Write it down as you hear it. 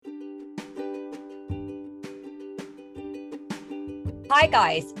Hi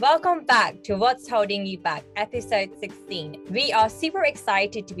guys, welcome back to What's Holding You Back, episode 16. We are super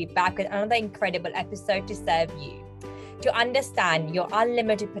excited to be back with another incredible episode to serve you. To understand your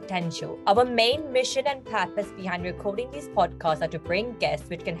unlimited potential, our main mission and purpose behind recording these podcasts are to bring guests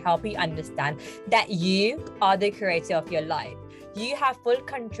which can help you understand that you are the creator of your life. You have full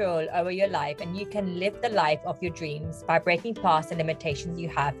control over your life and you can live the life of your dreams by breaking past the limitations you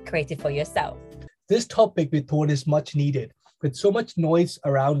have created for yourself. This topic we thought is much needed with so much noise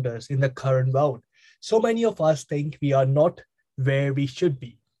around us in the current world. So many of us think we are not where we should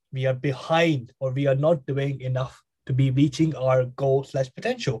be. We are behind or we are not doing enough to be reaching our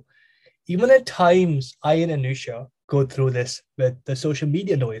goal/potential. Even at times, I and Anusha go through this with the social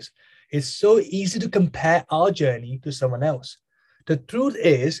media noise. It's so easy to compare our journey to someone else. The truth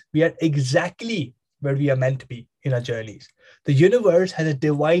is, we are exactly where we are meant to be in our journeys. The universe has a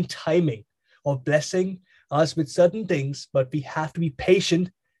divine timing of blessing us with certain things, but we have to be patient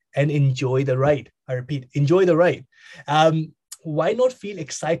and enjoy the ride. I repeat, enjoy the ride. Why not feel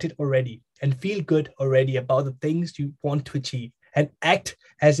excited already and feel good already about the things you want to achieve and act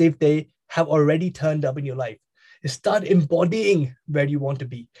as if they have already turned up in your life? Start embodying where you want to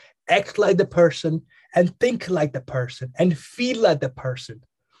be. Act like the person and think like the person and feel like the person.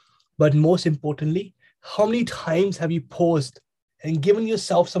 But most importantly, how many times have you paused and given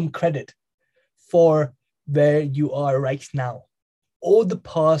yourself some credit for where you are right now? All the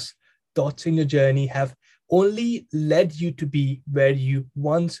past thoughts in your journey have only led you to be where you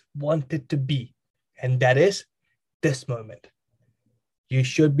once wanted to be. And that is this moment. You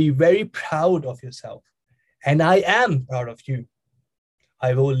should be very proud of yourself. And I am proud of you.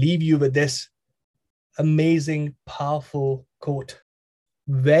 I will leave you with this amazing, powerful quote.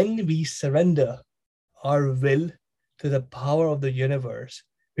 When we surrender our will to the power of the universe,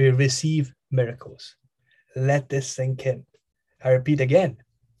 we receive miracles. Let this sink in. I repeat again.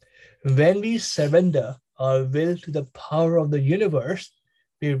 When we surrender our will to the power of the universe,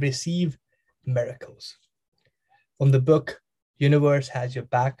 we receive miracles. From the book Universe Has Your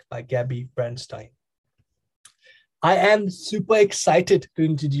Back by Gabby Bernstein. I am super excited to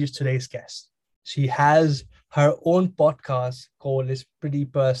introduce today's guest. She has her own podcast called Is Pretty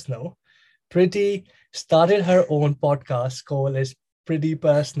Personal. Pretty started her own podcast called Is Pretty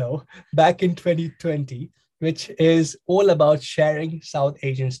Personal back in 2020, which is all about sharing South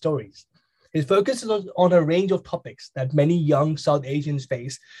Asian stories. It focuses on a range of topics that many young South Asians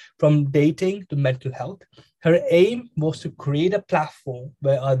face, from dating to mental health. Her aim was to create a platform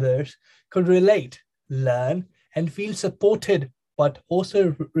where others could relate, learn, and feel supported, but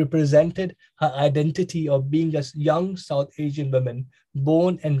also represented her identity of being a young South Asian woman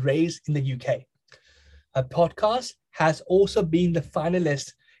born and raised in the UK. Her podcast has also been the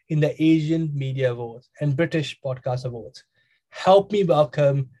finalist in the Asian Media Awards and British Podcast Awards. Help me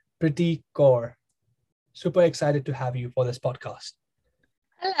welcome Priti Kaur. Super excited to have you for this podcast.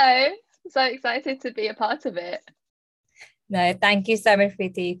 Hello, so excited to be a part of it. No, thank you so much,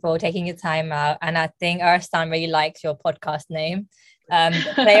 Priti, for taking your time out. And I think our son really likes your podcast name.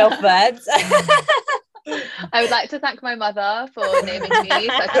 Play of words. I would like to thank my mother for naming me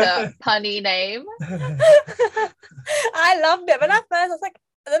such a punny name. I loved it. But at first I was like,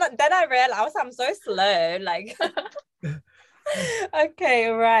 then I realized I'm so slow. Like, okay,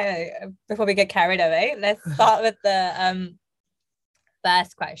 right. Before we get carried away, let's start with the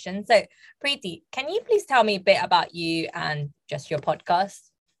first question. So, Preeti, can you please tell me a bit about you and just your podcast?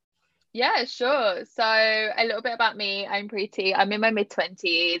 Yeah, sure. So a little bit about me. I'm Preeti. I'm in my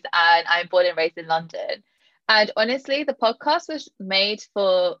mid-20s and I'm born and raised in London. And honestly, the podcast was made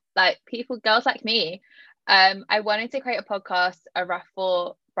for like people, girls like me. I wanted to create a podcast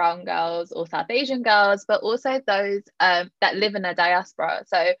for brown girls or South Asian girls, but also those that live in a diaspora.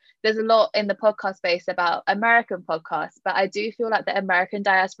 So there's a lot in the podcast space about American podcasts, but I do feel like the American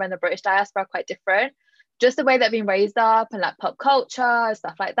diaspora and the British diaspora are quite different. Just the way they've been raised up and like pop culture and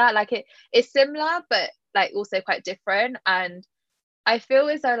stuff like that. Like it's similar, but like also quite different. And I feel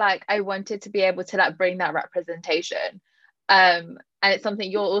as though like I wanted to be able to like bring that representation. And it's something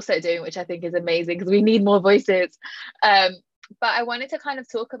you're also doing, which I think is amazing because we need more voices. But I wanted to kind of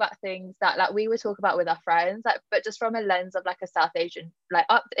talk about things that like we would talk about with our friends, like, but just from a lens of like a South Asian like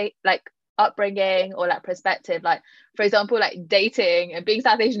upbringing or like perspective. Like for example, like dating and being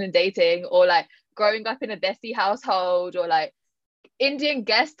South Asian and dating, or like growing up in a Desi household, or like Indian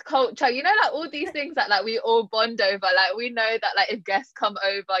guest culture, you know, like all these things that like we all bond over. Like we know that like if guests come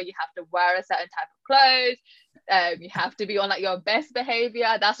over, you have to wear a certain type of clothes. You have to be on like your best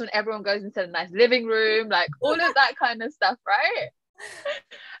behavior. That's when everyone goes into a nice living room, like all of that kind of stuff, right?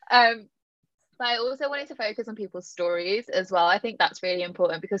 But I also wanted to focus on people's stories as well. I think that's really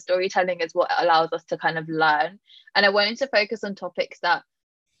important because storytelling is what allows us to kind of learn. And I wanted to focus on topics that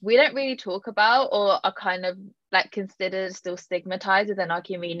we don't really talk about or are kind of like considered still stigmatized within our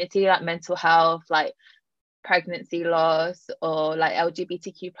community, like mental health, like pregnancy loss, or like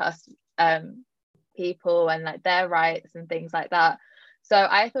LGBTQ plus people and like their rights and things like that. So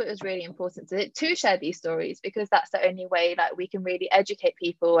I thought it was really important to share these stories because that's the only way like we can really educate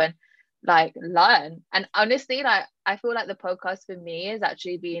people and like learn. And honestly, like I feel like the podcast for me has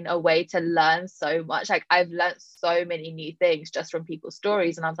actually been a way to learn so much. Like I've learned so many new things just from people's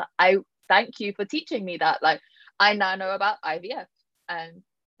stories, and I was like, I thank you for teaching me that. Like I now know about IVF and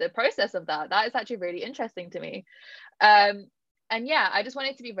the process of that. That is actually really interesting to me. And yeah, I just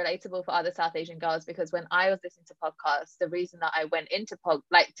wanted to be relatable for other South Asian girls, because when I was listening to podcasts, the reason that I went into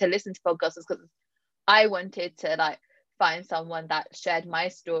to listen to podcasts was because I wanted to like find someone that shared my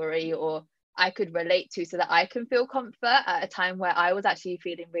story or I could relate to, so that I can feel comfort at a time where I was actually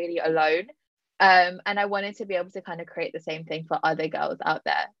feeling really alone. And I wanted to be able to kind of create the same thing for other girls out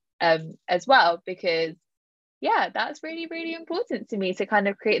there as well, because yeah, that's really, really important to me to kind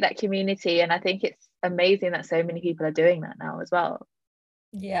of create that community. And I think it's amazing that so many people are doing that now as well.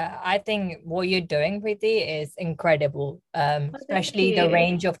 Yeah, I think what you're doing, Preeti, is incredible. Especially the you.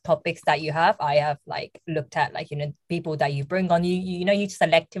 range of topics that you have. I have like looked at like, people that you bring on, you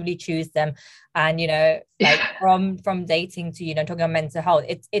selectively choose them. And like from dating to, talking about mental health,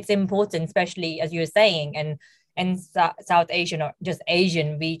 it's important, especially as you were saying, and in South Asian or just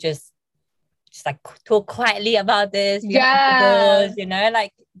Asian, we just like talk quietly about this. We have goals,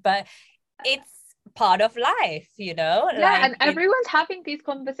 like, but it's part of life, yeah, like, and everyone's having these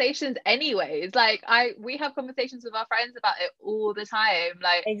conversations anyways. Like we have conversations with our friends about it all the time,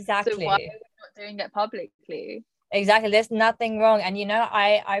 like exactly. So why are we not doing it publicly? Exactly, there's nothing wrong. And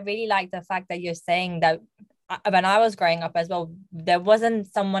I really like the fact that you're saying that when I was growing up as well, there wasn't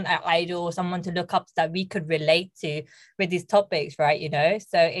someone an idol or someone to look up that we could relate to with these topics, right?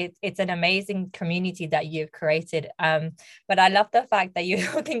 So it's an amazing community that you've created. But I love the fact that you're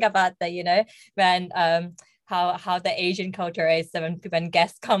talking about that, when how the Asian culture is, so when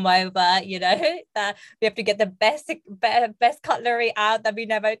guests come over, that we have to get the best cutlery out that we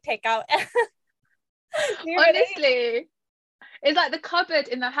never take out. Honestly, it's like the cupboard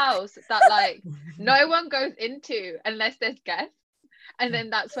in the house that like no one goes into unless there's guests, and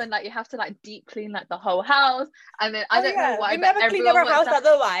then that's when like you have to like deep clean like the whole house. And then I don't know why, we never clean our house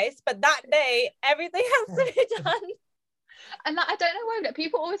otherwise, but that day everything has to be done. And like, I don't know why, but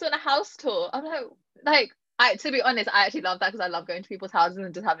people always want a house tour. I'm like to be honest, I actually love that because I love going to people's houses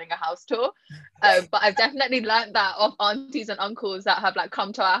and just having a house tour. But I've definitely learned that of aunties and uncles that have like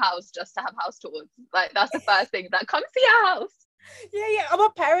come to our house just to have house tours. Like that's the first thing, that come see our house. Yeah,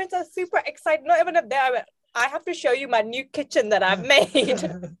 our parents are super excited. Not even up there, I have to show you my new kitchen that I've made.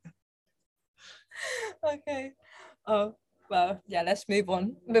 Okay. Oh well, yeah, let's move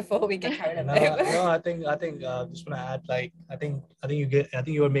on before we get carried away. No, I think just want to add, like, I think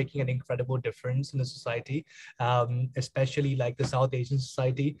you are making an incredible difference in the society, especially like the South Asian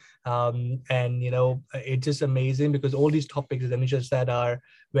society, and it's just amazing because all these topics, as Anisha said, are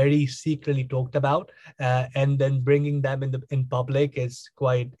very secretly talked about, and then bringing them in public is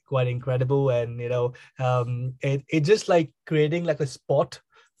quite incredible, and it just like creating like a spot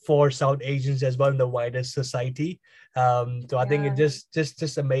for South Asians as well in the wider society. So I think it's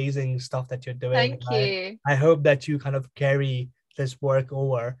just amazing stuff that you're doing. Thank you. I hope that you kind of carry this work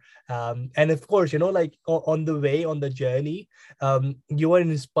over. And of course, like on the journey, you are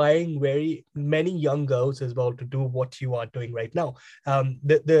inspiring very many young girls as well to do what you are doing right now.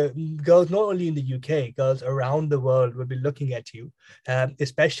 The girls, not only in the UK, girls around the world will be looking at you,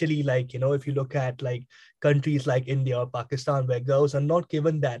 especially like, if you look at like countries like India or Pakistan, where girls are not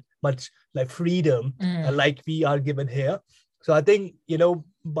given that much like freedom like we are given here. So I think,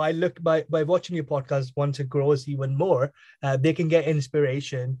 by watching your podcast, once it grows even more, they can get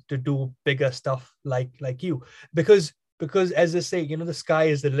inspiration to do bigger stuff like you, because as they say, the sky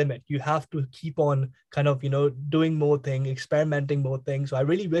is the limit. You have to keep on kind of, doing more things, experimenting more things. So I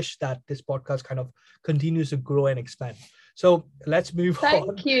really wish that this podcast kind of continues to grow and expand. So let's move on.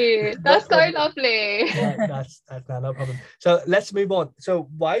 Thank you. That's so lovely. Yeah, that's no problem. So let's move on. So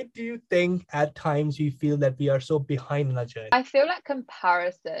why do you think at times we feel that we are so behind in our journey? I feel like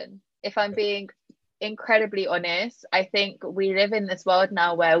comparison, if I'm being incredibly honest. I think we live in this world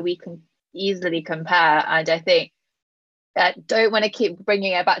now where we can easily compare. And I think I don't want to keep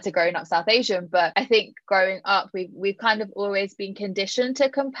bringing it back to growing up South Asian, but I think growing up, we've kind of always been conditioned to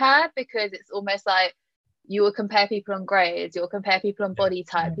compare, because it's almost like you will compare people on grades, you'll compare people on body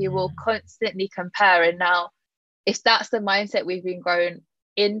type, you will constantly compare. And now, if that's the mindset we've been grown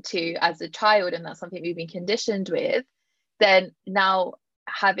into as a child, and that's something we've been conditioned with, then now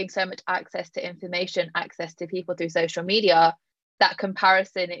having so much access to information, access to people through social media, that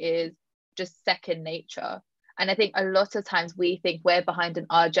comparison is just second nature. And I think a lot of times we think we're behind in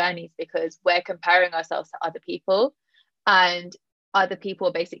our journeys because we're comparing ourselves to other people, and other people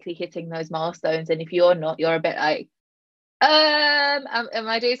are basically hitting those milestones. And if you're not, you're a bit like, am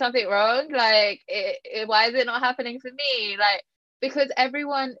I doing something wrong? Like, why is it not happening for me? Like, because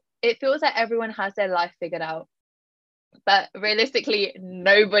it feels like everyone has their life figured out, but realistically,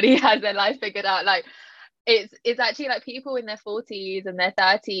 nobody has their life figured out. Like, it's actually like people in their 40s and their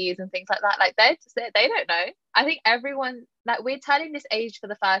 30s and things like that. Like, they don't know. I think everyone, like, we're turning this age for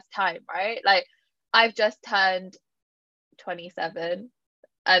the first time, right? Like, I've just turned 27.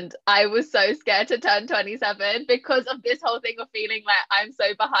 And I was so scared to turn 27 because of this whole thing of feeling like I'm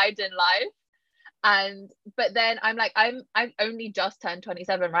so behind in life. But then I'm like, I've only just turned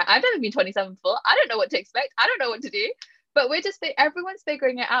 27, right? I've never been 27 before. I don't know what to expect. I don't know what to do. But everyone's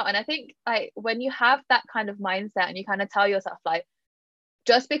figuring it out. And I think, like, when you have that kind of mindset and you kind of tell yourself, like,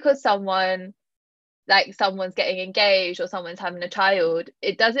 just because someone's getting engaged or someone's having a child,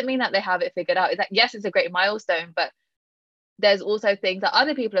 it doesn't mean that they have it figured out. It's like, yes, it's a great milestone, but there's also things that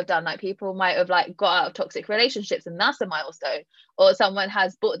other people have done. Like, people might have, like, got out of toxic relationships, and that's a milestone. Or someone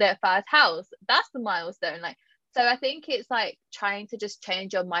has bought their first house, that's the milestone. Like, so I think it's like trying to just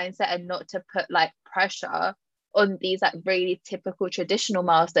change your mindset and not to put, like, pressure on these, like, really typical traditional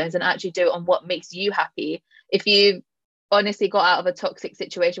milestones, and actually do it on what makes you happy. If you honestly got out of a toxic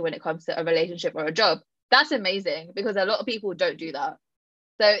situation when it comes to a relationship or a job, that's amazing, because a lot of people don't do that.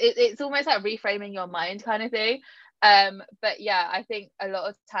 So it's almost like reframing your mind kind of thing. But yeah, I think a lot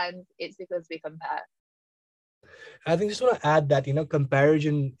of times it's because we compare. I think just want to add that,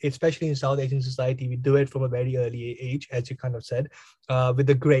 comparison, especially in South Asian society, we do it from a very early age, as you kind of said, with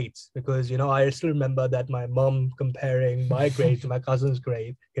the grades. Because, I still remember that my mom comparing my grade to my cousin's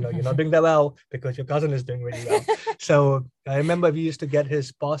grade. You're not doing that well because your cousin is doing really well. So I remember we used to get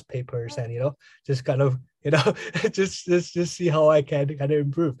his past papers and, just kind of, just see how I can kind of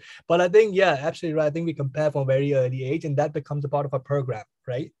improve. But I think, yeah, absolutely right. I think we compare from a very early age, and that becomes a part of our program,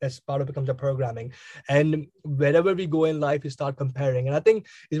 right? That's part of becomes a programming. And wherever we go in life, we start comparing. And I think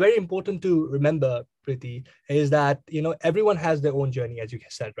it's very important to remember, Preeti, is that, everyone has their own journey, as you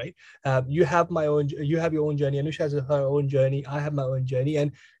said, right? You have your own journey. Anusha has her own journey. I have my own journey.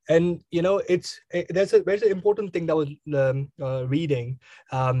 And there's an important thing that I was reading,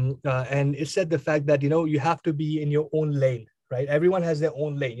 and it said the fact that you have to be in your own lane, right? Everyone has their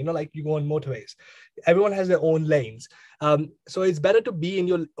own lane. Like you go on motorways, everyone has their own lanes. So it's better to be in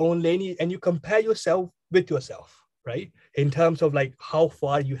your own lane, and you compare yourself with yourself, right? In terms of, like, how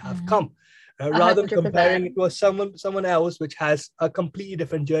far you have come. Rather than comparing it to someone else which has a completely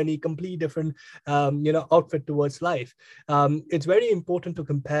different journey, completely different outfit towards life. It's very important to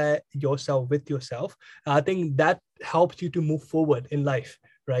compare yourself with yourself. I think that helps you to move forward in life,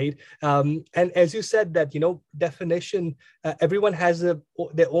 right? And as you said that, definition, everyone has their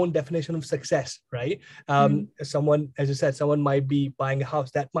own definition of success, right? Someone, as you said, someone might be buying a house.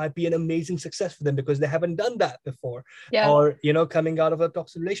 That might be an amazing success for them because they haven't done that before. Yeah. Or, coming out of a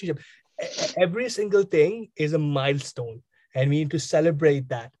toxic relationship. Every single thing is a milestone, and we need to celebrate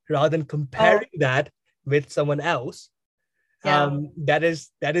that rather than comparing that with someone else. Yeah. That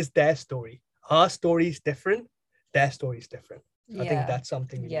is their story. Our story is different. Their story is different. I think that's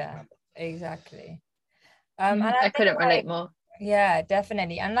something we need to remember. Exactly. And I couldn't relate more. Yeah,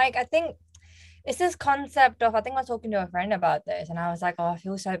 definitely. And, like, I think it's this concept of, I think I was talking to a friend about this, and I was like, I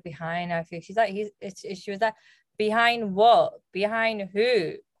feel so behind. She's like, she was like, behind what? Behind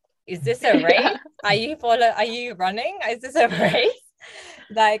who? Is this a race? Are you running? Is this a race?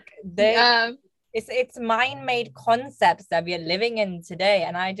 Like, it's mind-made concepts that we are living in today.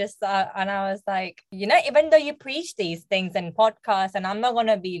 And I was like, even though you preach these things in podcasts, and I'm not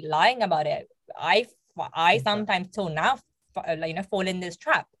gonna be lying about it, I sometimes till now fall in this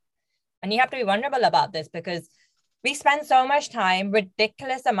trap. And you have to be vulnerable about this, because we spend so much time,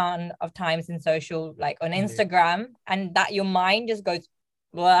 ridiculous amount of times in social, like on Instagram, and that your mind just goes,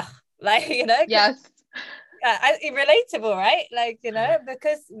 ugh, like, Yes. Relatable, right? Like,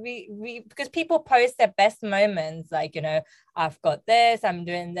 because people post their best moments, like, I've got this, I'm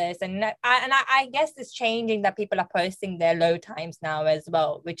doing this, and I guess it's changing that people are posting their low times now as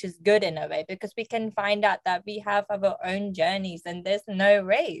well, which is good in a way, because we can find out that we have our own journeys and there's no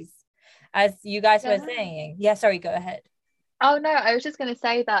race, as you guys were saying. Yeah, sorry, go ahead. Oh no, I was just gonna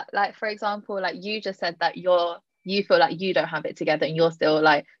say that, like, for example, like you just said that you feel like you don't have it together and you're still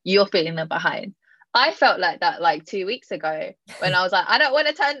like you're feeling them behind. I felt like that like 2 weeks ago when I was like, I don't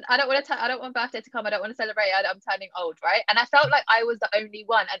want birthday to come, I don't want to celebrate, I'm turning old, right? And I felt like I was the only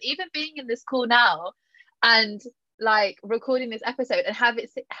one. And even being in this call now and like recording this episode and have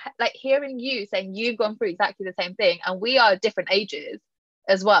it like hearing you saying you've gone through exactly the same thing and we are different ages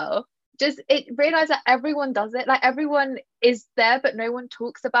as well, just it realize that everyone does it, like everyone is there but no one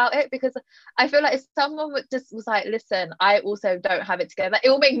talks about it. Because I feel like if someone just was like, listen, I also don't have it together, it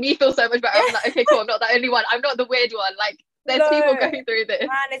will make me feel so much better. I'm like, okay, cool, I'm not the only one, I'm not the weird one, like there's people going through this,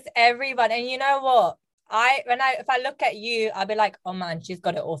 man, it's everyone. And you know what, if I look at you, I'll be like, oh man, she's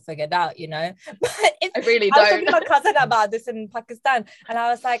got it all figured out, you know. But I really I was don't. talking to my cousin about this in Pakistan, and I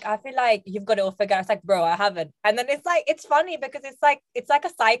was like, I feel like you've got it all figured out. It's like, bro, I haven't. And then it's like, it's funny because it's like a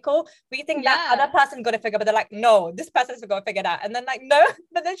cycle. We think that other person got it figured, but they're like, no, this person's got it figured out. And then like, no,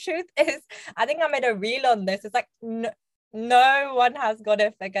 but the truth is, I think I made a reel on this. It's like, no one has got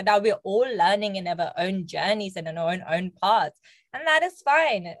it figured out. We're all learning in our own journeys and in our own paths, and that is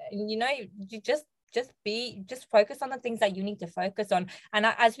fine. You know, you just focus on the things that you need to focus on. And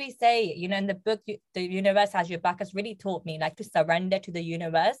as we say, you know, in the book, The Universe Has Your Back, has really taught me like to surrender to the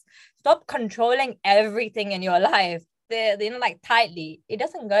universe. Stop controlling everything in your life, you know, like tightly. It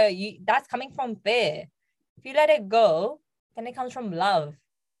doesn't go. That's coming from fear. If you let it go, then it comes from love,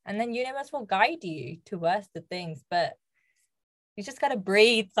 and then universe will guide you towards the things. But you just gotta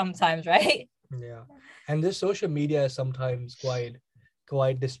breathe sometimes, right? Yeah. And this social media is sometimes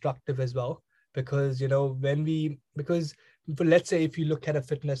quite destructive as well. Because, you know, let's say if you look at a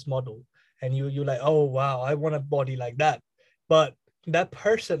fitness model and you're like, oh, wow, I want a body like that. But that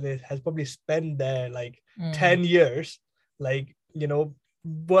person has probably spent their like 10 years, like, you know,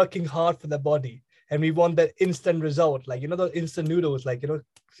 working hard for their body. And we want that instant result, like, you know, those instant noodles, like, you know,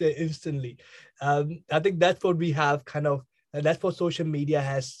 instantly. I think that's what we have kind of, and that's what social media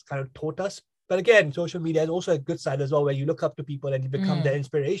has kind of taught us. But again, social media is also a good side as well, where you look up to people and you become their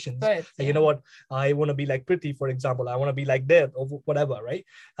inspirations. Right, like, you know what, I want to be like Pretty, for example. I want to be like that or whatever, right?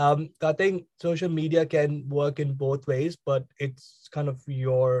 I think social media can work in both ways, but it's kind of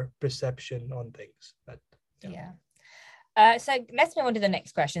your perception on things. But so let's move on to the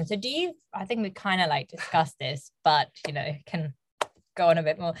next question. So I think we kind of like discussed this, but, you know, can go on a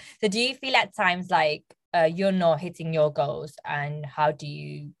bit more. So do you feel at times like you're not hitting your goals, and how do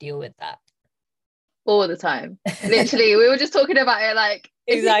you deal with that? All the time, literally. We were just talking about it, like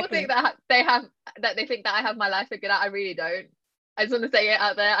exactly. If people think that they think that I have my life figured out, I really don't. I just want to say it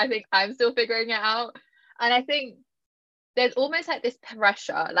out there. I think I'm still figuring it out. And I think there's almost like this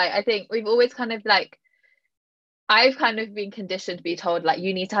pressure, like I think we've always kind of like, I've kind of been conditioned to be told like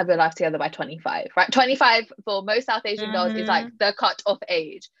you need to have your life together by 25, right? 25 for most South Asian girls is like the cut-off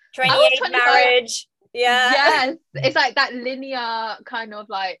age. 28 marriage. Yes, it's like that linear kind of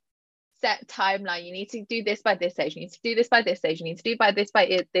like set timeline. You need to do this by this age, you need to do this by this age, you need to do by this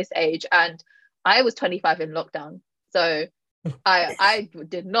age. And I was 25 in lockdown, so I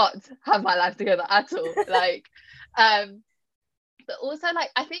did not have my life together at all. Like but also like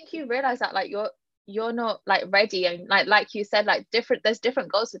I think you realize that like you're not like ready, and like you said, like there's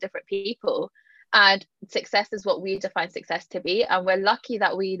different goals for different people, and success is what we define success to be. And we're lucky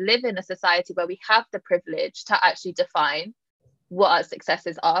that we live in a society where we have the privilege to actually define what our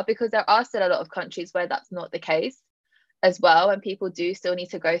successes are, because there are still a lot of countries where that's not the case as well, and people do still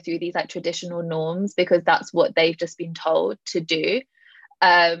need to go through these like traditional norms because that's what they've just been told to do.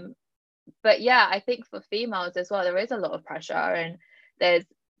 But yeah, I think for females as well, there is a lot of pressure, and there's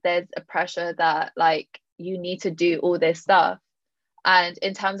a pressure that like you need to do all this stuff. And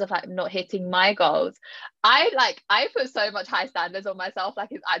in terms of like not hitting my goals, I put so much high standards on myself, like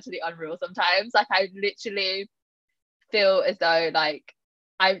it's actually unreal sometimes. Like I literally feel as though like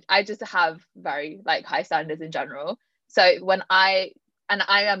I just have very like high standards in general. So when I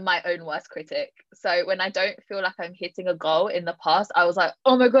am my own worst critic, so when I don't feel like I'm hitting a goal in the past, I was like,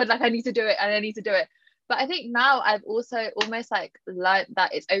 oh my god, like I need to do it and I need to do it. But I think now I've also almost like learned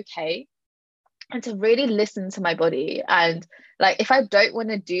that it's okay, and to really listen to my body. And like if I don't want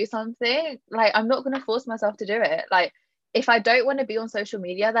to do something, like I'm not going to force myself to do it. Like if I don't want to be on social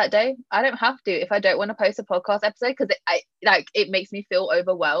media that day, I don't have to. If I don't want to post a podcast episode because it makes me feel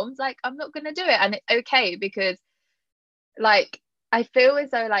overwhelmed, like I'm not going to do it. And it's okay, because like I feel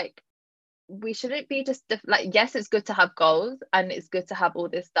as though like we shouldn't be just like, yes, it's good to have goals and it's good to have all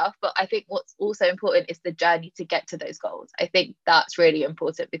this stuff, but I think what's also important is the journey to get to those goals. I think that's really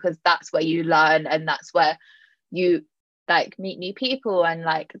important, because that's where you learn, and that's where like meet new people, and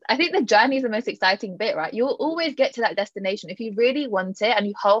like I think the journey is the most exciting bit, right? You'll always get to that destination if you really want it and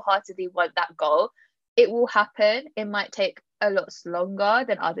you wholeheartedly want that goal. It will happen. It might take a lot longer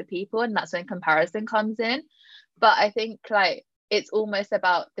than other people, and that's when comparison comes in. But I think like it's almost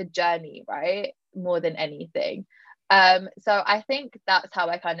about the journey, right, more than anything. So I think that's how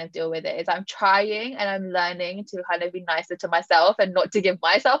I kind of deal with it, is I'm trying and I'm learning to kind of be nicer to myself and not to give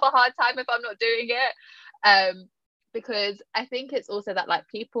myself a hard time if I'm not doing it. Because I think it's also that like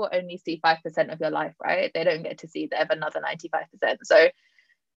people only see 5% of your life, right? They don't get to see the another 95%. So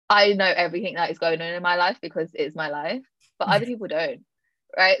I know everything that is going on in my life because it's my life, but other people don't,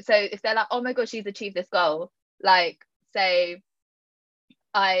 right? So if they're like, oh my God, she's achieved this goal, like say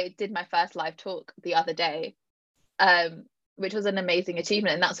I did my first live talk the other day, which was an amazing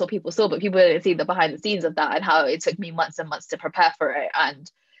achievement, and that's what people saw, but people didn't see the behind the scenes of that and how it took me months and months to prepare for it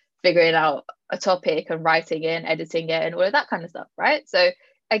and figuring out a topic and writing it and editing it and all of that kind of stuff, right? So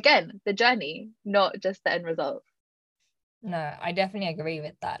again, the journey, not just the end result. No, I definitely agree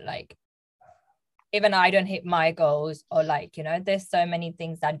with that. Like, even I don't hit my goals, or like, you know, there's so many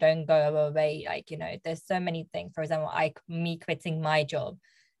things that don't go our way. Like, you know, there's so many things. For example, me quitting my job,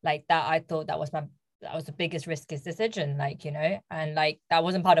 like that, I thought that was the biggest riskiest decision, like, you know, and like that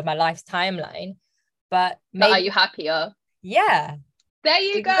wasn't part of my life's timeline. But maybe, are you happier? Yeah. There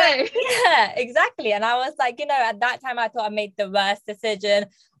you go. Yeah, exactly. And I was like, you know, at that time I thought I made the worst decision.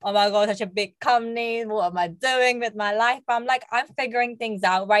 Oh my God, such a big company. What am I doing with my life? But I'm like, I'm figuring things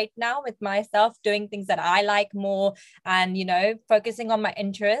out right now with myself, doing things that I like more and, you know, focusing on my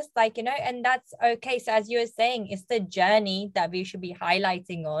interests, like, you know, and that's okay. So as you were saying, it's the journey that we should be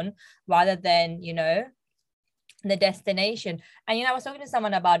highlighting on rather than, you know, the destination. And, you know, I was talking to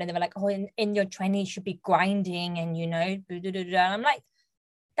someone about it and they were like, oh, in your 20s you should be grinding and, you know, and I'm like,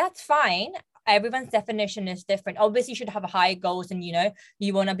 that's fine. Everyone's definition is different. Obviously you should have high goals and, you know,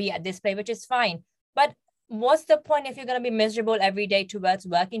 you want to be at this place, which is fine. But what's the point if you're going to be miserable every day towards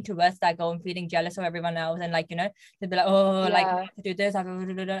working towards that goal and feeling jealous of everyone else? And like, you know, they'll be like, oh, like I have to do this.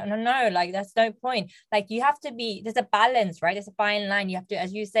 No, like that's no point. Like you have to be, there's a balance, right? There's a fine line. You have to,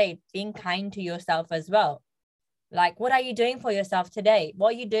 as you say, being kind to yourself as well. Like, what are you doing for yourself today?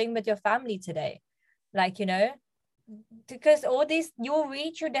 What are you doing with your family today? Like, you know, because all this, you'll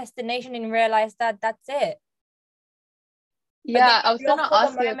reach your destination and realize that that's it. Yeah, I was gonna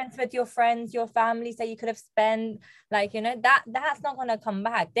ask you moments with your friends, your families that you could have spent, like, you know, that's not gonna come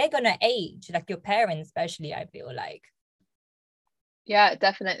back. They're gonna age, like your parents especially, I feel like. Yeah,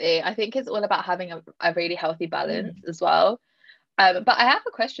 definitely. I think it's all about having a really healthy balance as well. But I have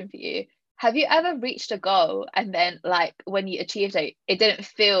a question for you. Have you ever reached a goal and then like when you achieved it, it didn't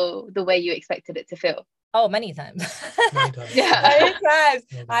feel the way you expected it to feel? Oh, many times. Many times. Yeah. Many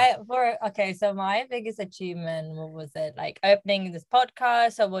times. So my biggest achievement, what was it? Like opening this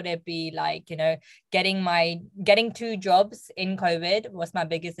podcast, or would it be like, you know, getting 2 jobs in COVID was my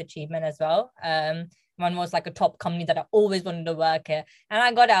biggest achievement as well. One was like a top company that I always wanted to work at. And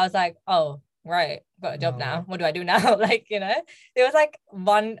I got it, I was like, oh, right, got a job now. What do I do now? Like, you know, there was like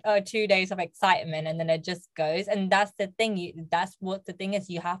 1 or 2 days of excitement and then it just goes. And that's the thing. That's what the thing is.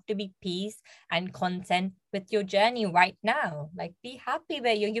 You have to be peace and content with your journey right now. Like, be happy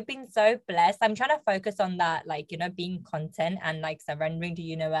where you've been so blessed. I'm trying to focus on that, like, you know, being content and like surrendering to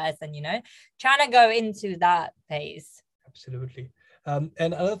universe and, you know, trying to go into that phase. Absolutely. And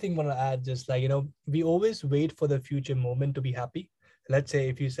another thing I want to add, just like, you know, we always wait for the future moment to be happy. Let's say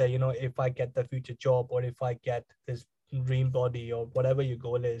if you say, you know, if I get the future job or if I get this dream body or whatever your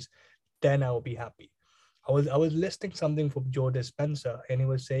goal is, then I will be happy. I was listening something from Joe Dispenza, and he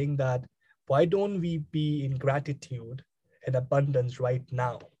was saying that why don't we be in gratitude and abundance right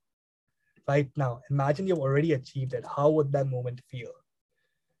now? Right now. Imagine you've already achieved it. How would that moment feel?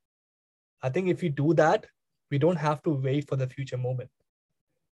 I think if you do that, we don't have to wait for the future moment.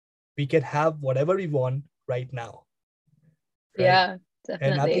 We can have whatever we want right now. Right? Yeah, definitely.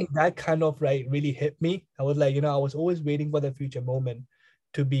 And I think that kind of really hit me. I was like, you know, I was always waiting for the future moment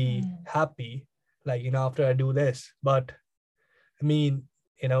to be happy, like, you know, after I do this. But I mean,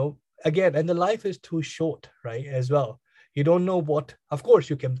 you know, again, and the life is too short, right? As well. You don't know what, of course,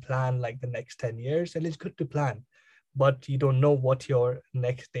 you can plan like the next 10 years and it's good to plan, but you don't know what your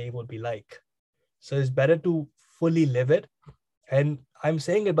next day will be like. So it's better to fully live it. And I'm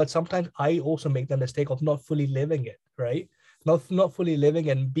saying it, but sometimes I also make the mistake of not fully living it, right? Not fully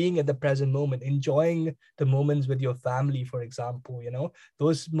living and being at the present moment, enjoying the moments with your family, for example, you know,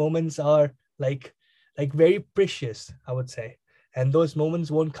 those moments are like very precious, I would say. And those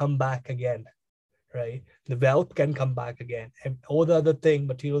moments won't come back again, right? The wealth can come back again and all the other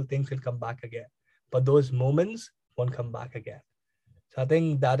material things will come back again. But those moments won't come back again. So I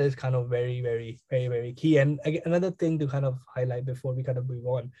think that is kind of very, very, very, very key. And again, another thing to kind of highlight before we kind of move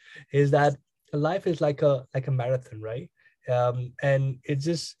on is that life is like a marathon, right? And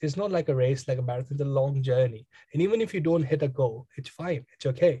it's not like a race, like a marathon, it's a long journey. And even if you don't hit a goal, it's fine. It's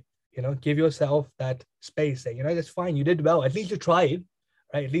okay. Give yourself that space. Say, that's fine. You did well. At least you tried,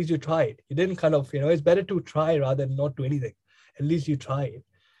 right? At least you tried. You didn't kind of, it's better to try rather than not do anything. At least you tried.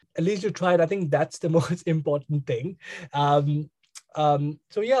 At least you tried. I think that's the most important thing.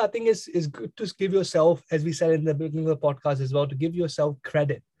 So yeah, I think it's good to give yourself, as we said in the beginning of the podcast as well, to give yourself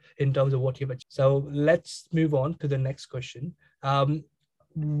credit in terms of what you've achieved. So let's move on to the next question.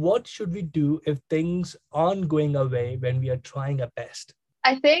 What should we do if things aren't going our way when we are trying our best?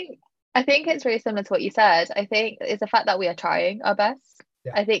 I think it's very similar to what you said. I think it's the fact that we are trying our best.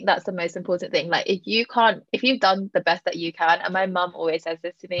 Yeah. I think that's the most important thing. Like if you've done the best that you can, and my mum always says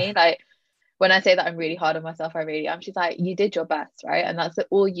this to me, like when I say that I'm really hard on myself, I really am. She's like, you did your best, right? And that's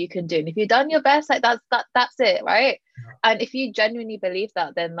all you can do. And if you've done your best, like that's it, right? Yeah. And if you genuinely believe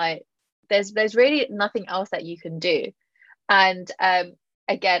that, then like there's really nothing else that you can do. And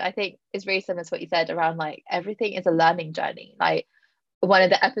again, I think it's very similar to what you said around like everything is a learning journey. Like one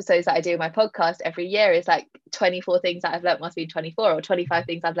of the episodes that I do in my podcast every year is like 24 things that I've learned must be 24, or 25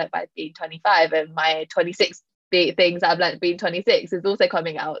 things I've learned by being 25, and my 26 things that I've learned being 26 is also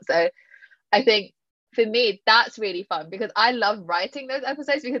coming out. So I think for me, that's really fun because I love writing those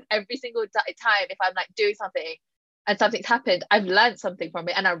episodes, because every single time if I'm like doing something and something's happened, I've learned something from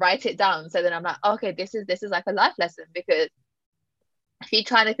it and I write it down. So then I'm like, okay, this is like a life lesson, because if you're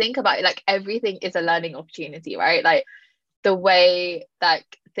trying to think about it, like everything is a learning opportunity, right? Like the way that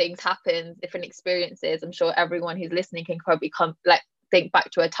things happen, different experiences, I'm sure everyone who's listening can probably think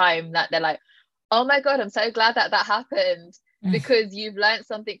back to a time that they're like, oh my God, I'm so glad that happened, because you've learned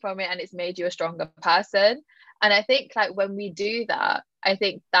something from it and it's made you a stronger person. And I think like when we do that, I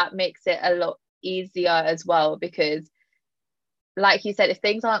think that makes it a lot easier as well, because like you said, if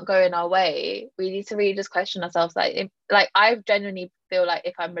things aren't going our way, we need to really just question ourselves. Like I genuinely feel like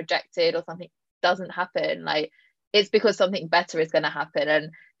if I'm rejected or something doesn't happen, like it's because something better is going to happen.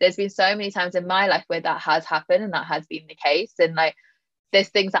 And there's been so many times in my life where that has happened and that has been the case. And like there's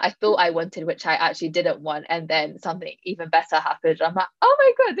things that I thought I wanted which I actually didn't want, and then something even better happened. I'm like, oh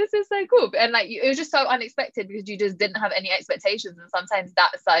my God, this is so cool. And like it was just so unexpected because you just didn't have any expectations. And sometimes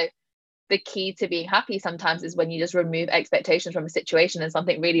that's like the key to being happy sometimes, is when you just remove expectations from a situation and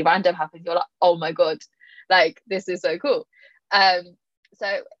something really random happens, you're like, oh my God, like this is so cool.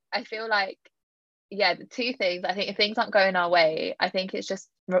 So I feel like, yeah, the two things, I think if things aren't going our way, I think it's just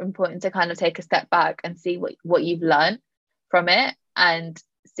important to kind of take a step back and see what you've learned from it, and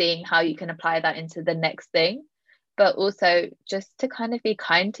seeing how you can apply that into the next thing. But also just to kind of be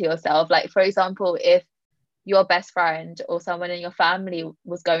kind to yourself. Like for example, if your best friend or someone in your family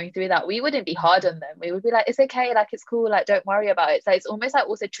was going through that, we wouldn't be hard on them. We would be like, it's okay, like it's cool, like don't worry about it. So it's almost like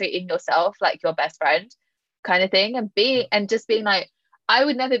also treating yourself like your best friend kind of thing, and just being like, I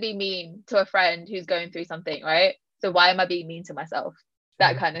would never be mean to a friend who's going through something, right? So why am I being mean to myself?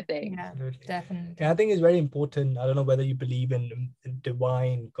 That kind of thing. Yeah, definitely. Yeah, I think it's very important. I don't know whether you believe in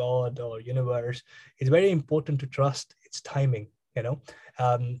divine, God, or universe. It's very important to trust its timing.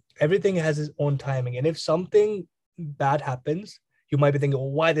 Everything has its own timing. And if something bad happens, you might be thinking, oh,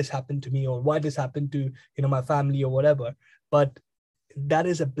 why this happened to me, or why this happened to my family or whatever. But that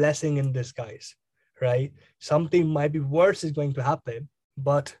is a blessing in disguise, right? Something might be worse is going to happen,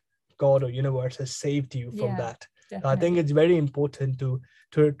 but God or universe has saved you from that. I think it's very important to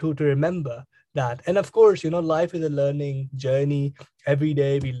remember that. And of course, life is a learning journey. Every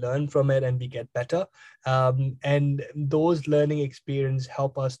day we learn from it and we get better. And those learning experiences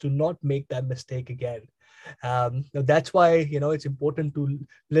help us to not make that mistake again. That's why, it's important to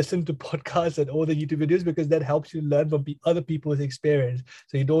listen to podcasts and all the YouTube videos, because that helps you learn from other people's experience,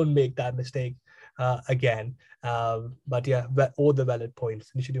 so you don't make that mistake again. But yeah, all the valid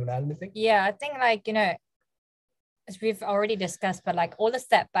points. Nisha, do you want to add anything? Yeah, I think as we've already discussed, but like all the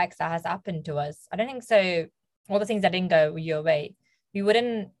setbacks that has happened to us, I don't think so. All the things that didn't go your way, we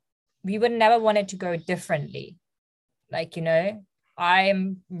would never want it to go differently. Like,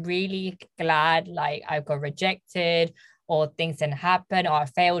 I'm really glad like I got rejected, or things didn't happen, or I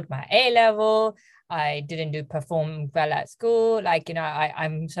failed my A level. I didn't perform well at school. Like,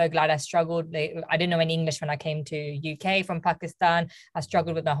 I'm so glad I struggled. I didn't know any English when I came to UK from Pakistan. I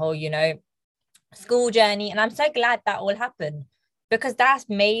struggled with the whole, school journey. And I'm so glad that all happened, because that's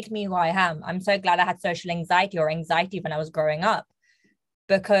made me who I am. I'm so glad I had social anxiety or anxiety when I was growing up,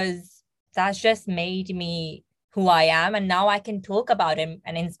 because that's just made me who I am, and now I can talk about it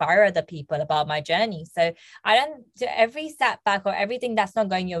and inspire other people about my journey. So I don't, to every setback or everything that's not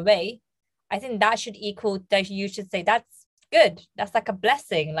going your way, I think that should equal that you should say that's good. That's like a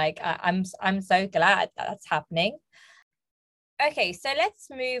blessing. Like I'm so glad that that's happening. Okay, so let's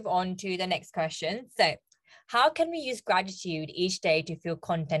move on to the next question. So, how can we use gratitude each day to feel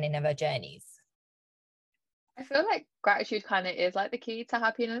content in our journeys? I feel like gratitude kind of is like the key to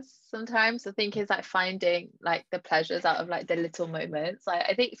happiness sometimes. I think it's like finding like the pleasures out of like the little moments. Like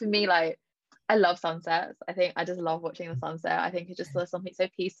I think for me, like I love sunsets. I think I just love watching the sunset. I think it's just there's something so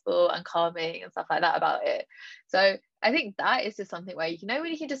peaceful and calming and stuff like that about it. So I think that is just something where you know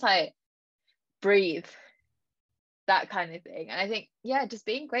when you can just like breathe, that kind of thing. And I think, yeah, just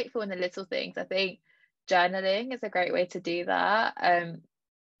being grateful in the little things. I think journaling is a great way to do that.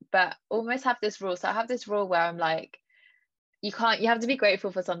 But almost have this rule. So I have this rule where I'm like, you have to be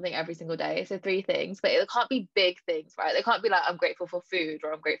grateful for something every single day. So 3 things, but it can't be big things, right? They can't be like, I'm grateful for food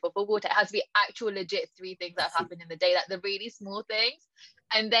or I'm grateful for water. It has to be actual legit 3 things that have happened in the day, like the really small things.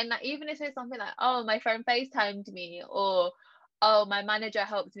 And then like, even if it's something like, oh, my friend FaceTimed me, or oh, my manager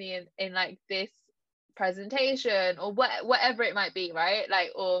helped me in like this presentation, or whatever it might be, right?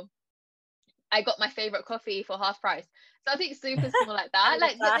 Like, or I got my favorite coffee for half price. So I think super small like that,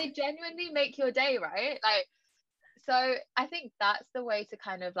 like that they genuinely make your day, right? Like, so I think that's the way to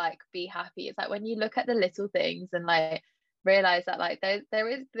kind of like be happy. It's like when you look at the little things and like realize that like there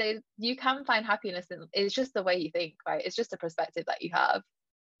you can find happiness, and it's just the way you think, right? It's just a perspective that you have.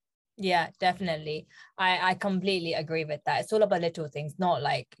 Yeah, definitely. I completely agree with that. It's all about little things, not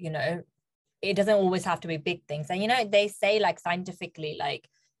like, it doesn't always have to be big things. And they say like scientifically, like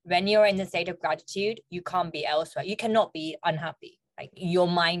when you're in the state of gratitude, you can't be elsewhere. You cannot be unhappy. Like your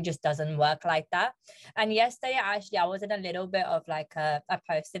mind just doesn't work like that. And yesterday, actually, I was in a little bit of like I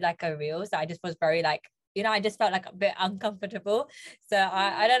posted like a reel. So I just was very like, I just felt like a bit uncomfortable. So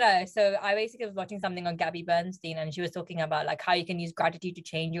I don't know. So I basically was watching something on Gabby Bernstein, and she was talking about like how you can use gratitude to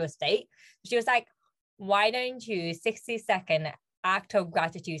change your state. She was like, why don't you 60-second act of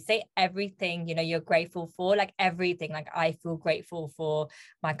gratitude, say everything you're grateful for, like everything, like I feel grateful for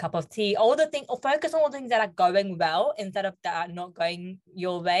my cup of tea, all the things, or focus on all the things that are going well instead of that are not going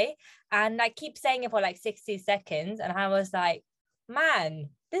your way, and like keep saying it for like 60 seconds. And I was like, man,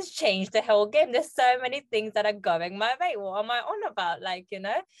 this changed the whole game. There's so many things that are going my way. What am I on about? Like,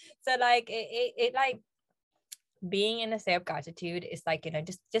 so like it like being in a state of gratitude is like,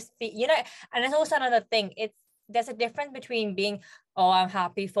 just be, and it's also another thing. There's a difference between being, oh, I'm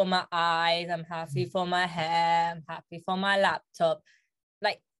happy for my eyes, I'm happy for my hair, I'm happy for my laptop.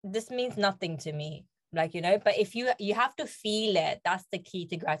 Like, this means nothing to me. Like, but if you have to feel it, that's the key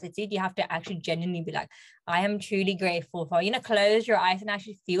to gratitude. You have to actually genuinely be like, I am truly grateful for, close your eyes and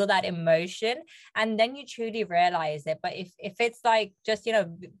actually feel that emotion. And then you truly realize it. But if it's like just,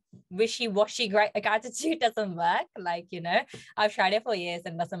 wishy-washy gratitude doesn't work. Like, I've tried it for years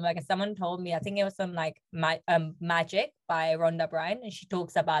and it doesn't work. And someone told me, I think it was some like Magic by Rhonda Byrne, and she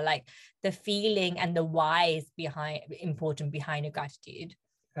talks about like the feeling and the whys important behind your gratitude.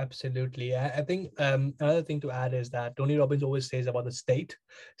 Absolutely. I think another thing to add is that Tony Robbins always says about the state.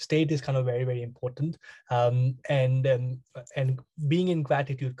 State is kind of very, very important. And being in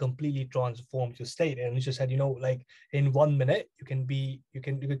gratitude completely transforms your state. And you just said, like in 1 minute, you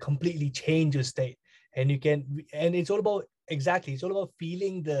can completely change your state. And it's all about, exactly, it's all about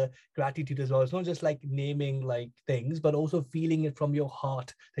feeling the gratitude as well. It's not just like naming like things, but also feeling it from your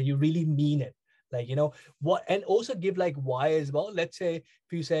heart, that you really mean it. Like, what, and also give like why as well. Let's say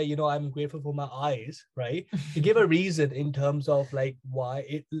if you say, I'm grateful for my eyes, right? You give a reason in terms of like why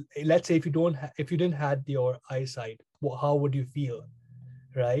it, let's say if you didn't had your eyesight, how would you feel,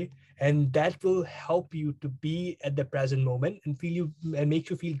 right? And that will help you to be at the present moment and make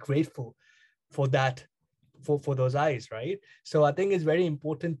you feel grateful for that, for those eyes, right? So I think it's very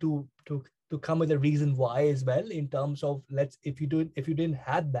important to come with a reason why as well, in terms of, if you didn't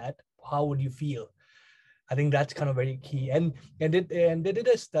had that, how would you feel? I think that's kind of very key. And they did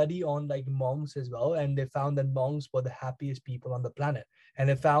a study on like monks as well, and they found that monks were the happiest people on the planet. And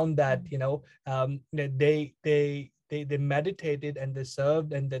they found that they meditated and they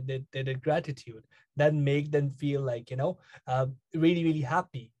served and they did gratitude that make them feel like really, really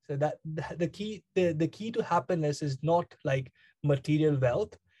happy. So that the key to happiness is not like material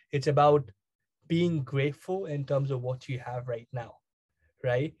wealth. It's about being grateful in terms of what you have right now,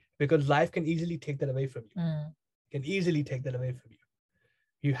 right? Because life can easily take that away from you. Can easily take that away from you.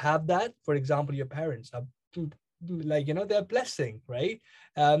 You have that, for example, your parents are like, they're a blessing, right?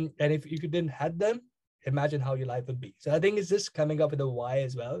 And if you didn't have them, imagine how your life would be. So I think it's just coming up with a why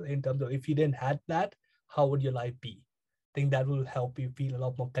as well, in terms of if you didn't have that, how would your life be? I think that will help you feel a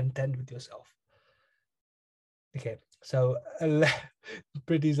lot more content with yourself. Okay, so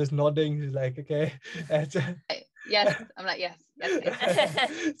Pretty's just nodding. She's like, okay. Yes, I'm like, yes,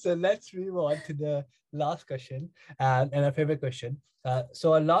 please. So let's move on to the last question and our favorite question.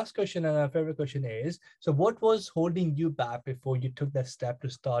 So our last question and our favorite question is, so what was holding you back before you took that step to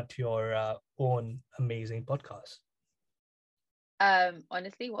start your own amazing podcast?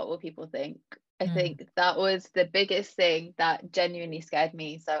 Honestly, what will people think? I think that was the biggest thing that genuinely scared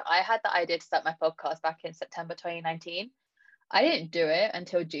me. So I had the idea to start my podcast back in September 2019. I didn't do it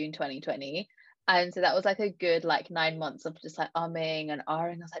until June 2020. And so that was like a good 9 months of just like umming and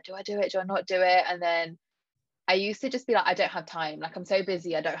ahhing. I was like, do I do it? Do I not do it? And then I used to just be like, I don't have time. Like, I'm so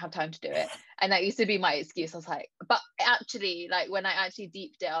busy, I don't have time to do it. And that used to be my excuse. I was like, but actually, when I actually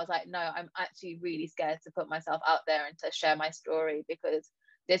deeped it, I was like, no, I'm actually really scared to put myself out there and to share my story, because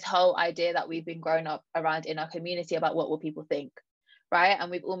this whole idea that we've been grown up around in our community about what will people think, right?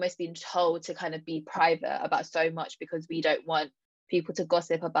 And we've almost been told to kind of be private about so much because we don't want people to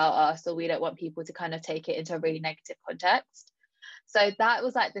gossip about us, or we don't want people to kind of take it into a really negative context. So that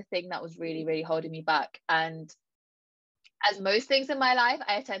was the thing that was really, really holding me back. And as most things in my life,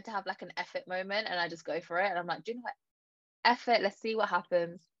 I tend to have an effort moment and I just go for it. And I'm like, do you know what? Effort, let's see what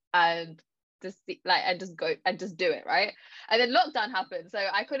happens. And just go and just do it, right? And then lockdown happened, so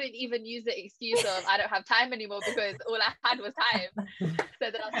I couldn't even use the excuse of I don't have time anymore, because all I had was time.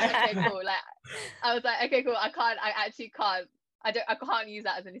 So then I was like, okay, cool. I actually can't. I can't use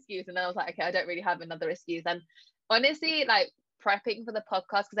that as an excuse. And then I was like, okay, I don't really have another excuse. And honestly, prepping for the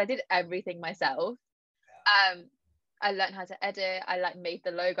podcast, because I did everything myself. I learned how to edit. I made the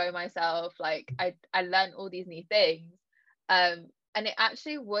logo myself. I learned all these new things. And it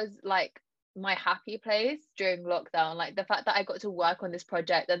actually was my happy place during lockdown. The fact that I got to work on this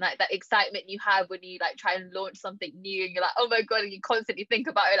project, and that excitement you have when you try and launch something new, and you're like, oh my God, and you constantly think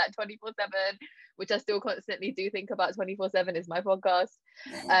about it 24/7, which I still constantly do think about 24/7 is my podcast.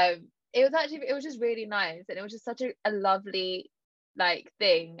 It was just really nice, and it was just such a lovely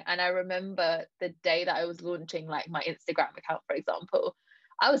thing. And I remember the day that I was launching my Instagram account, for example,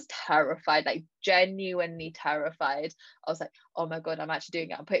 I was terrified, genuinely terrified. I was like, oh my God, I'm actually doing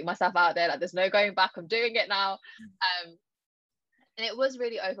it. I'm putting myself out there. There's no going back. I'm doing it now. And it was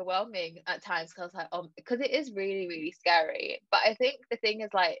really overwhelming at times, because I was like, because it is really, really scary. But I think the thing is,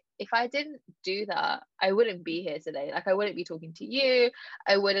 if I didn't do that, I wouldn't be here today. I wouldn't be talking to you.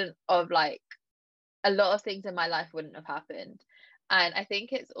 I wouldn't have a lot of things in my life wouldn't have happened. And I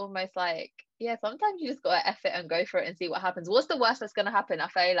think it's almost sometimes you just gotta F it and go for it and see what happens. What's the worst that's gonna happen? I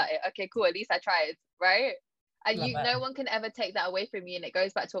fail at it. Okay, cool. At least I tried, right? And no one can ever take that away from you. And it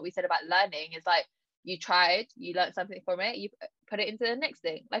goes back to what we said about learning. It's you tried, you learned something from it, you put it into the next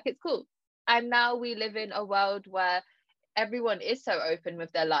thing. It's cool. And now we live in a world where everyone is so open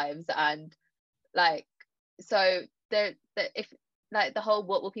with their lives, and so if the whole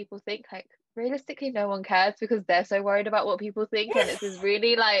what will people think, realistically no one cares, because they're so worried about what people think. And it's just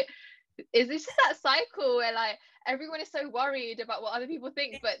really is this just that cycle where everyone is so worried about what other people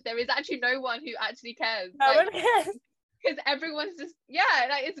think, but there is actually no one who actually cares. No one cares, because everyone's just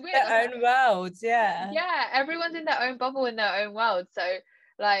it's weird, their own worlds. Everyone's in their own bubble, in their own world. So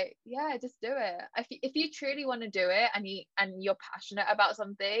just do it. If you truly want to do it, and you're passionate about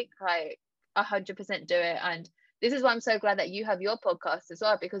something, 100% do it. And this is why I'm so glad that you have your podcast as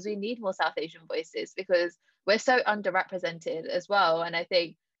well, because we need more South Asian voices, because we're so underrepresented as well. And I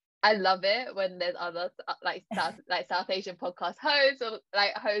think I love it when there's other South Asian podcast hosts, or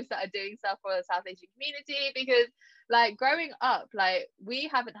hosts that are doing stuff for the South Asian community, because growing up, we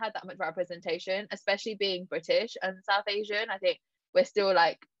haven't had that much representation, especially being British and South Asian. I think we're still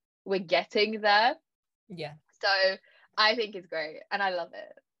we're getting there. Yeah. So I think it's great, and I love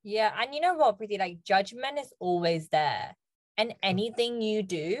it. Yeah, and you know what, Pretty, judgment is always there. And anything you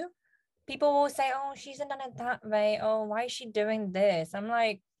do, people will say, oh, she hasn't done it that way. Oh, why is she doing this? I'm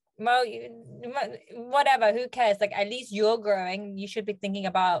like, well, whatever, who cares? At least you're growing. You should be thinking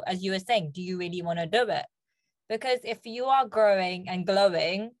about, as you were saying, do you really want to do it? Because if you are growing and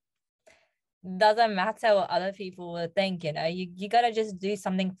glowing, doesn't matter what other people will think. You gotta just do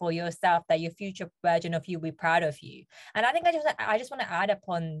something for yourself that your future version of you will be proud of you. And I think I just want to add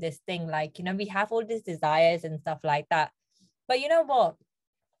upon this thing, we have all these desires and stuff like that, but you know what,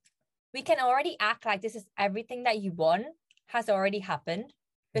 we can already act like this is everything that you want has already happened,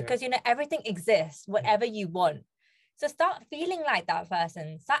 because everything exists, whatever you want. So start feeling like that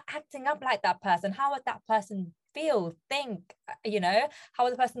person, start acting up like that person. How would that person feel, think, how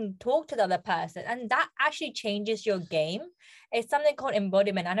would the person talk to the other person? And that actually changes your game. It's something called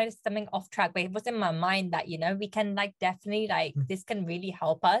embodiment. I know it's something off track, but it was in my mind that, we can definitely this can really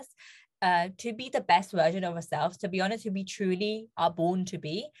help us to be the best version of ourselves, to be honest, who we truly are born to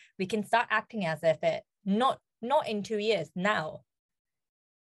be. We can start acting as if it not in 2 years, now.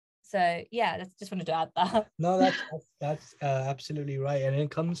 So yeah, that's just wanted to add that. No, that's absolutely right. And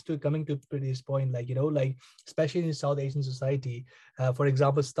it comes to coming to Pretty's point, especially in South Asian society, for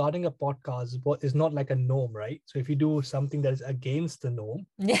example, starting a podcast is not like a norm, right? So if you do something that is against the norm,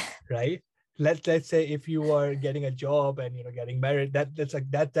 yeah, right? Let's say if you are getting a job and getting married,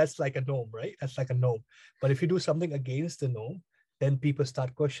 that's like a norm, right? That's like a norm. But if you do something against the norm, then people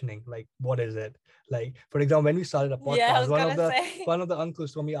start questioning, like, what is it? Like, for example, when we started a podcast, yeah, I was one say. of the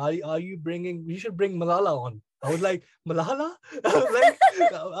uncles told me, are you you should bring Malala on. I was like, Malala? I was like,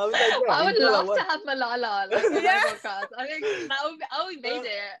 yeah, I would Inshallah, love to have Malala on my Yeah. podcast. I think I would made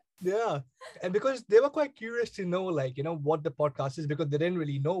it. Yeah. And because they were quite curious to know, what the podcast is, because they didn't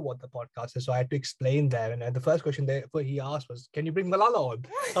really know what the podcast is. So I had to explain that. And the first question he asked was, can you bring Malala on?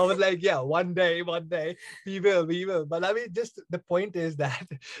 I was like, yeah, one day, we will. But I mean, just the point is that,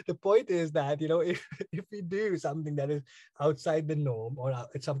 if we do something that is outside the norm, or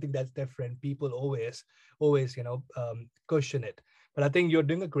it's something that's different, people always, question it. But I think you're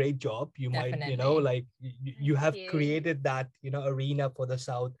doing a great job. You Definitely. might, you have created that, arena for the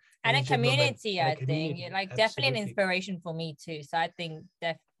South. And a community, and I think. Definitely an inspiration for me too. So I think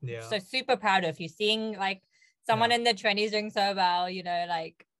so super proud of you. Seeing someone in their 20s doing so well,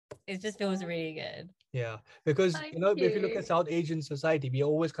 it just feels really good. Yeah, because if you look at South Asian society, we are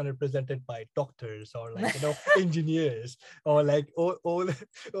always kind of represented by doctors or engineers or all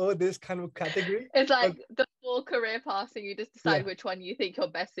this kind of category. It's the full career path, and you just decide which one you think you're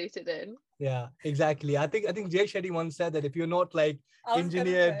best suited in. Yeah, exactly. I think Jay Shetty once said that if you're not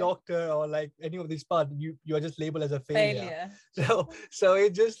engineer, doctor, or any of these parts, you are just labeled as a failure. So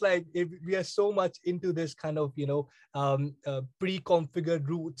it's just if we are so much into this kind of pre-configured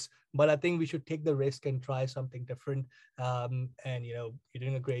routes, but I think we should take the risk and try something different. And you're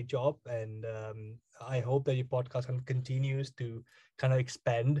doing a great job, and I hope that your podcast continues to kind of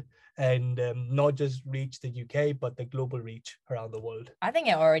expand and not just reach the UK, but the global reach around the world. I think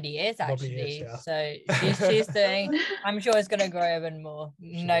it already is, actually. So she's doing, I'm sure it's going to grow even more.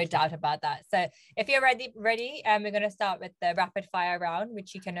 No doubt about that. So if you're ready, we're going to start with the rapid fire round,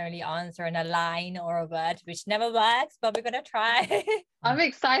 which you can only answer in a line or a word, which never works, but we're going to try. I'm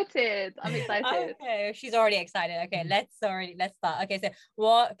excited. Okay, she's already excited. Okay, let's start. Okay, so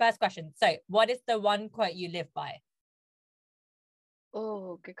first question. So what is the one quote you live by?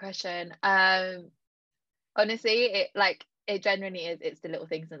 Oh, good question. Honestly, it genuinely is. It's the little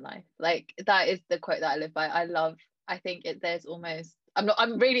things in life. That is the quote that I live by. I think there's almost.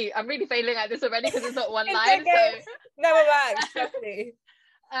 I'm really failing at this already because it's not one line. Okay. So never works. Definitely.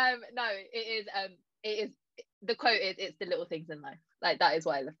 No, it is. The quote is, it's the little things in life. That is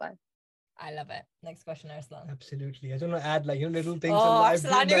what I live by. I love it. Next question, Arslan. Absolutely. I don't want to add little things. Oh,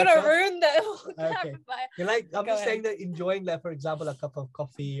 Arslan, you're gonna ruin the. Okay. I'm just saying that enjoying for example, a cup of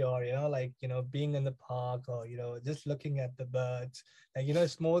coffee, or being in the park, or just looking at the birds,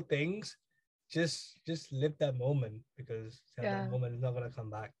 small things. Just live that moment, because that moment is not gonna come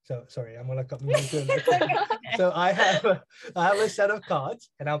back. So sorry, I'm gonna come. So I have a set of cards,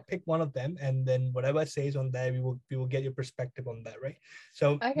 and I'll pick one of them, and then whatever it says on there, we will get your perspective on that, right?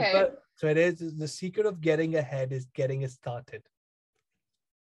 So okay. So it is, the secret of getting ahead is getting it started.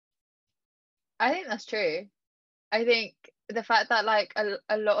 I think that's true. I think the fact that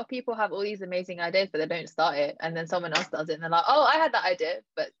a lot of people have all these amazing ideas, but they don't start it, and then someone else does it, and they're like, oh, I had that idea,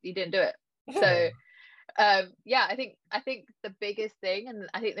 but you didn't do it. So I think the biggest thing, and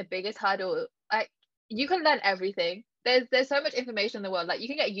I think the biggest hurdle, you can learn everything. There's so much information in the world. You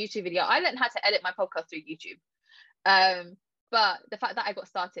can get a YouTube video. I learned how to edit my podcast through YouTube. But the fact that I got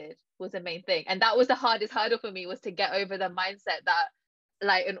started was the main thing, and that was the hardest hurdle for me, was to get over the mindset that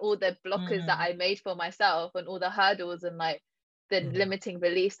and all the blockers that I made for myself, and all the hurdles and the limiting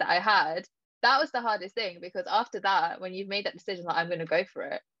beliefs that I had. That was the hardest thing, because after that, when you've made that decision, I'm going to go for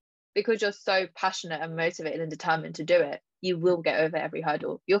it, because you're so passionate and motivated and determined to do it, you will get over every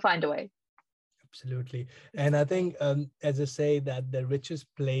hurdle. You'll find a way. Absolutely. And I think, as I say, that the richest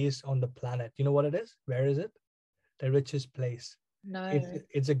place on the planet, you know what it is? Where is it? The richest place. No.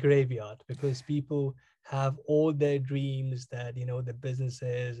 It's a graveyard, because people have all their dreams, that, the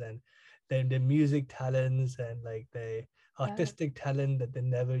businesses and then the music talents and the artistic talent that they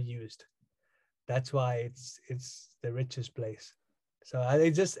never used. That's why it's the richest place. So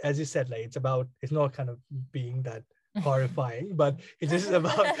it just, as you said, like it's not kind of being that horrifying, but it just is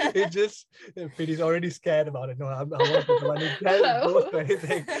about it just Pity is already scared about it. No, I want to want to tell both or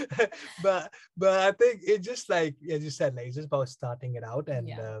anything. but I think it just like, as you said, like it's just about starting it out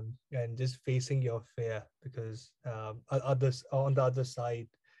and just facing your fear, because others on the other side,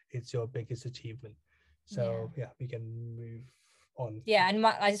 it's your biggest achievement. So we can move on. Yeah, and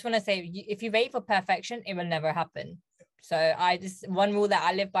I just want to say, if you wait for perfection, it will never happen. So I just, one rule that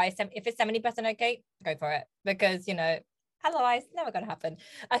I live by, if it's 70% okay, go for it, because otherwise never gonna happen.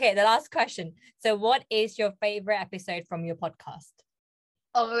 Okay, the last question. So what is your favorite episode from your podcast?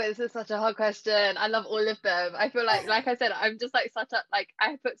 Oh, this is such a hard question. I love all of them. I feel like I said, I'm just like such a, like,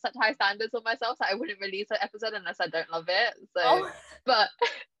 I put such high standards on myself that I wouldn't release an episode unless I don't love it. So, but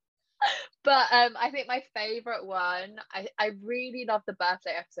I think my favorite one, I really love the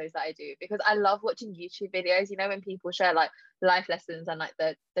birthday episodes that I do, because I love watching YouTube videos, when people share like life lessons and like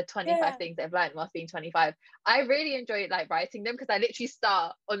the 25 things they've learned whilst being 25. I really enjoy like writing them, because I literally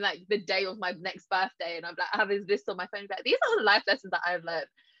start on like the day of my next birthday and I'm like, I have this list on my phone, like these are the life lessons that I've learned.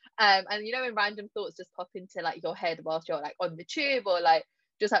 And when random thoughts just pop into like your head whilst you're like on the tube, or like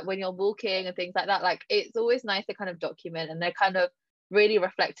just like when you're walking and things like that, like it's always nice to kind of document, and they're kind of really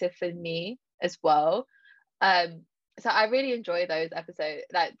reflective for me as well. So I really enjoy those episodes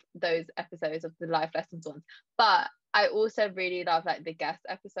of the life lessons ones. But I also really love like the guest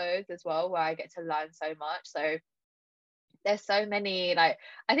episodes as well, where I get to learn so much. So there's so many, like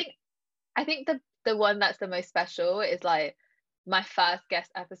I think the one that's the most special is like my first guest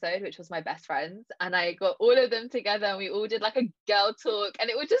episode, which was my best friends, and I got all of them together and we all did like a girl talk,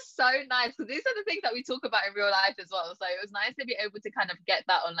 and it was just so nice, because these are the things that we talk about in real life as well. So it was nice to be able to kind of get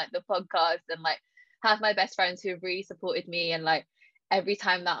that on like the podcast, and like have my best friends who have really supported me, and like every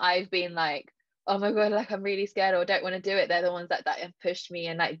time that I've been like, oh my god, like I'm really scared or don't want to do it, they're the ones that have pushed me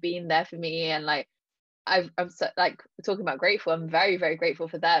and like been there for me. And like I'm so, like, talking about grateful, I'm very, very grateful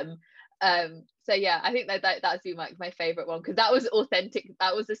for them. So yeah, I think that's been like my favorite one, because that was authentic.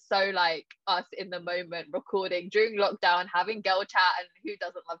 That was just so like us in the moment, recording during lockdown, having girl chat, and who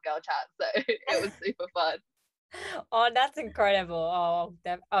doesn't love girl chat? So it was super fun. Oh, that's incredible. Oh,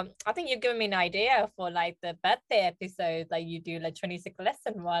 I think you've given me an idea for like the birthday episode, like you do like 26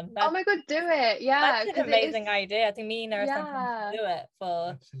 lesson one. Oh my god, do it. Yeah, that's an amazing idea. I think me and Nara can do it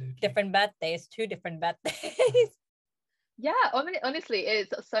for different birthdays, 2 different birthdays. Yeah, honestly,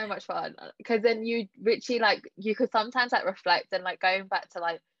 it's so much fun, because then you Richie, like you could sometimes like reflect, and like going back to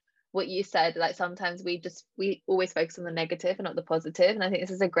like what you said, like sometimes we always focus on the negative and not the positive. And I think this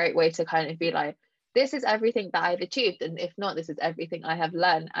is a great way to kind of be like, this is everything that I've achieved, and if not, this is everything I have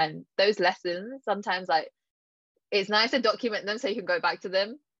learned. And those lessons, sometimes like it's nice to document them so you can go back to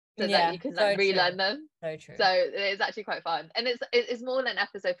them, so that you can like relearn them. So true. So it's actually quite fun, and it's more an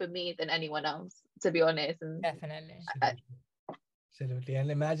episode for me than anyone else, to be honest. And definitely. Absolutely. And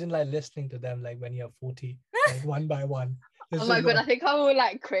imagine like listening to them like when you're 40, like one by one. Oh my god, I think I will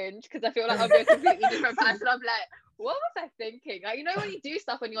like cringe, because I feel like I'll be a completely different person. I'm like, what was I thinking? Like, when you do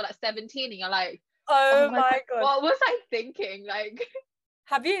stuff when you're like 17 and you're like, oh my god, what was I thinking? Like,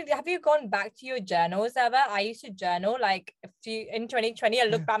 have you gone back to your journals ever? I used to journal like in 2020. I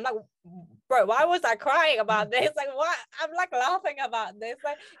look back, I'm like, bro, why was I crying about this? Like, what? I'm like laughing about this.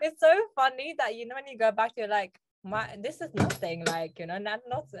 Like, it's so funny that when you go back, you're like, this is nothing, like,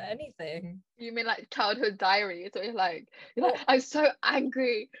 not anything. You mean like childhood diary? So you're like I'm so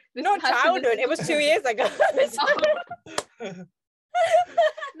angry. Not childhood, it was 2 years ago.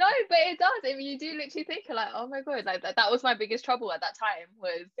 No, but it does. I mean, you do literally think like, oh my god, like that was my biggest trouble at that time,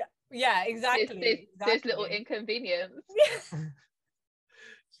 was exactly this little inconvenience.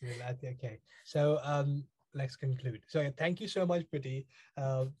 Okay, so let's conclude. So thank you so much, Pity,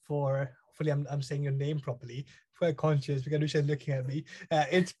 for, hopefully I'm saying your name properly, for conscious, because Anusha's looking at me.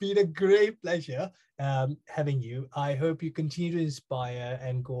 It's been a great pleasure having you. I hope you continue to inspire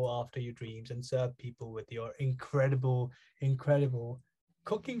and go after your dreams and serve people with your incredible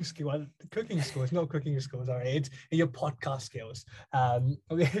cooking skills, not cooking skills, all right, it's your podcast skills.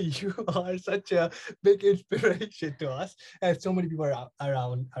 You are such a big inspiration to us, and so many people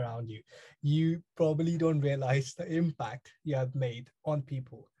around you. You probably don't realize the impact you have made on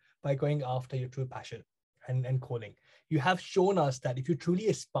people by going after your true passion and calling. You have shown us that if you truly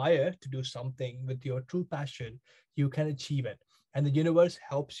aspire to do something with your true passion, you can achieve it, and the universe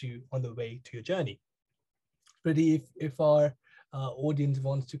helps you on the way to your journey. Pity, if our audience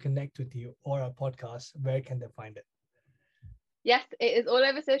wants to connect with you or our podcast, where can they find it? Yes, it is all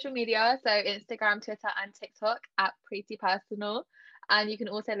over social media. So Instagram, Twitter, and TikTok at Pretty Personal. And you can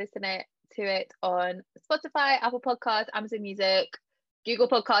also listen to it on Spotify, Apple Podcasts, Amazon Music, Google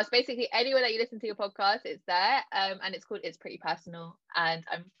Podcasts, basically anywhere that you listen to your podcast, it's there. And it's called It's Pretty Personal. And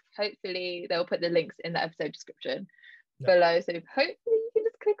hopefully they'll put the links in the episode description below. So hopefully you can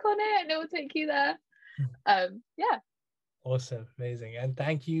just click on it and it will take you there. Yeah. Awesome. Amazing. And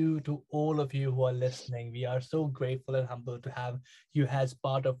thank you to all of you who are listening. We are so grateful and humbled to have you as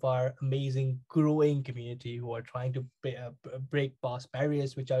part of our amazing growing community who are trying to break past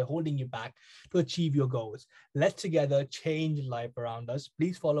barriers which are holding you back to achieve your goals. Let's together change life around us.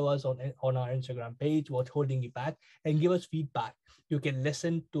 Please follow us on our Instagram page, What's Holding You Back, and give us feedback. You can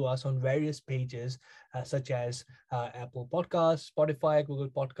listen to us on various pages such as Apple Podcasts, Spotify, Google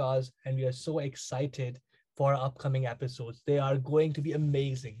Podcasts, and we are so excited for our upcoming episodes. They are going to be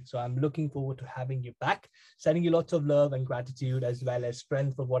amazing. So I'm looking forward to having you back, sending you lots of love and gratitude as well as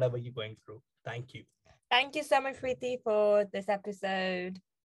strength for whatever you're going through. Thank you. Thank you so much, Preeti, for this episode.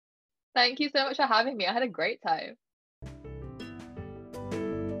 Thank you so much for having me. I had a great time.